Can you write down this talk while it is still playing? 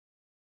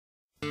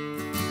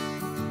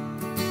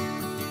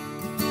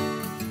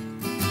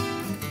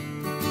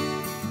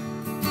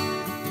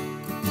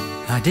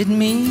I didn't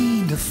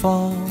mean to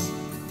fall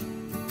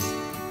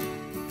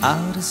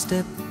out of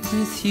step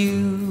with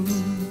you.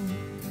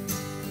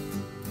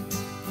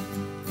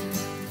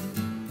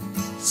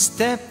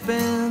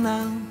 Stepping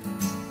out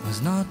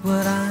was not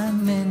what I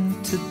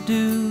meant to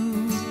do.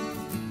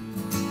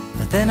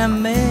 But then I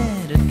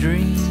met a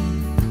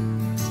dream,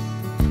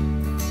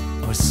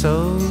 or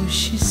so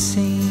she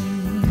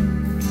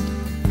seemed.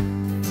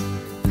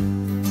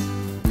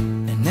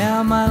 And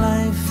now my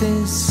life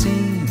is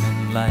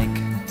seeming like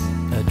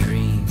a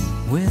dream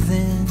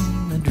within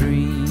a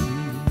dream.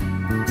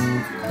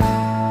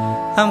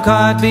 I'm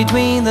caught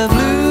between the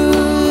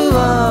blue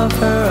of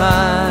her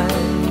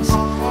eyes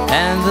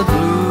and the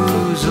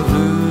blues of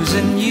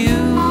losing you.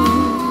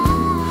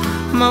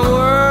 My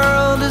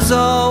world is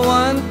all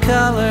one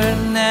color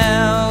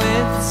now.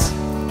 It's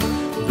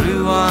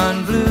blue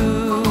on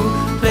blue,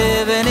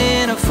 living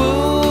in a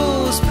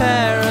fool's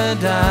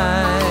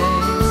paradise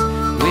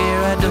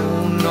where I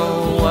don't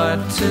know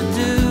what to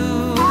do.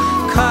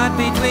 Caught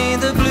between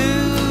the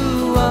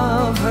blue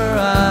of her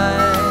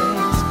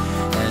eyes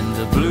and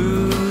the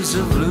blues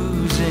of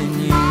losing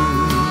you.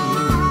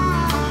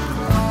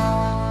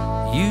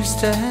 Used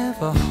to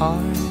have a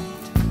heart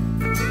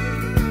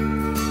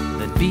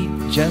that beat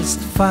just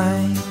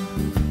fine,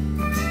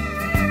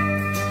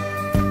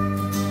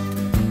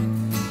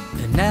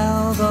 and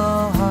now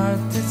the heart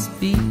that's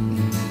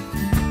beating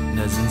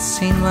doesn't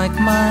seem like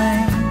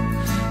mine.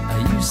 I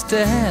used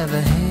to have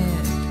a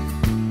head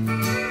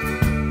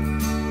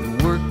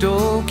that worked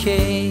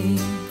okay,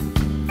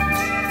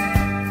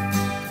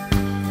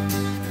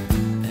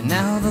 and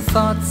now the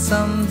thoughts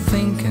I'm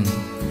thinking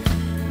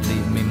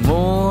leave me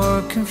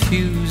more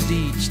confused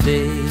each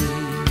day.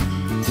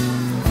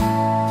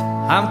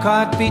 I'm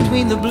caught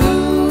between the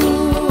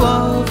blue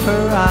of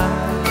her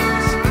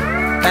eyes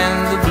and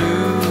the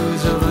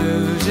blues of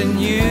losing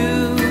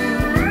you.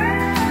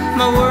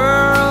 My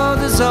world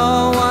is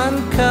all one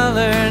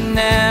color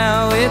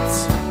now.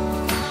 It's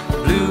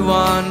blue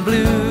on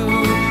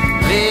blue,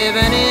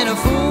 living in a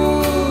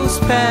fool's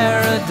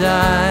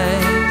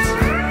paradise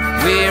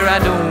where I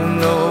don't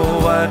know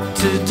what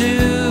to do.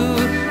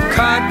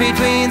 Caught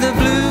between the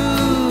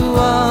blue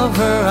of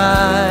her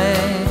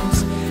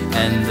eyes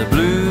and the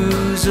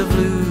blues of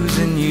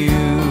losing you.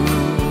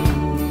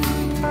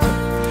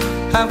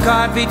 I'm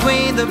caught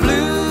between the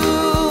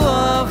blue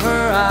of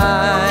her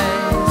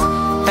eyes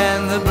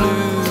and the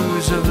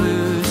blues of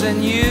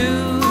losing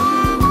you.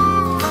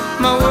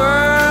 My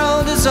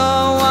world is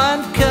all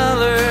one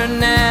color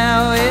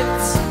now.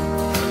 It's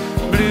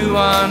blue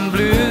on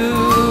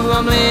blue.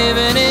 I'm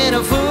living in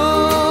a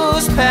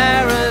fool's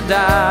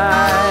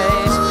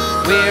paradise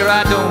where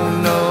I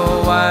don't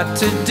know what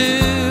to do.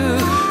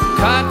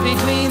 Caught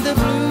between the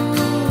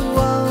blue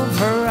of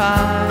her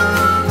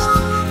eyes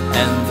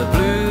and the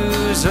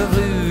blues of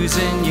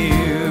losing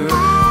you.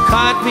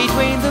 Caught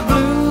between the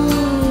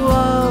blue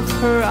of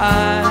her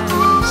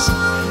eyes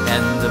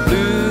and the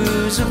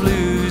blues of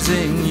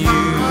losing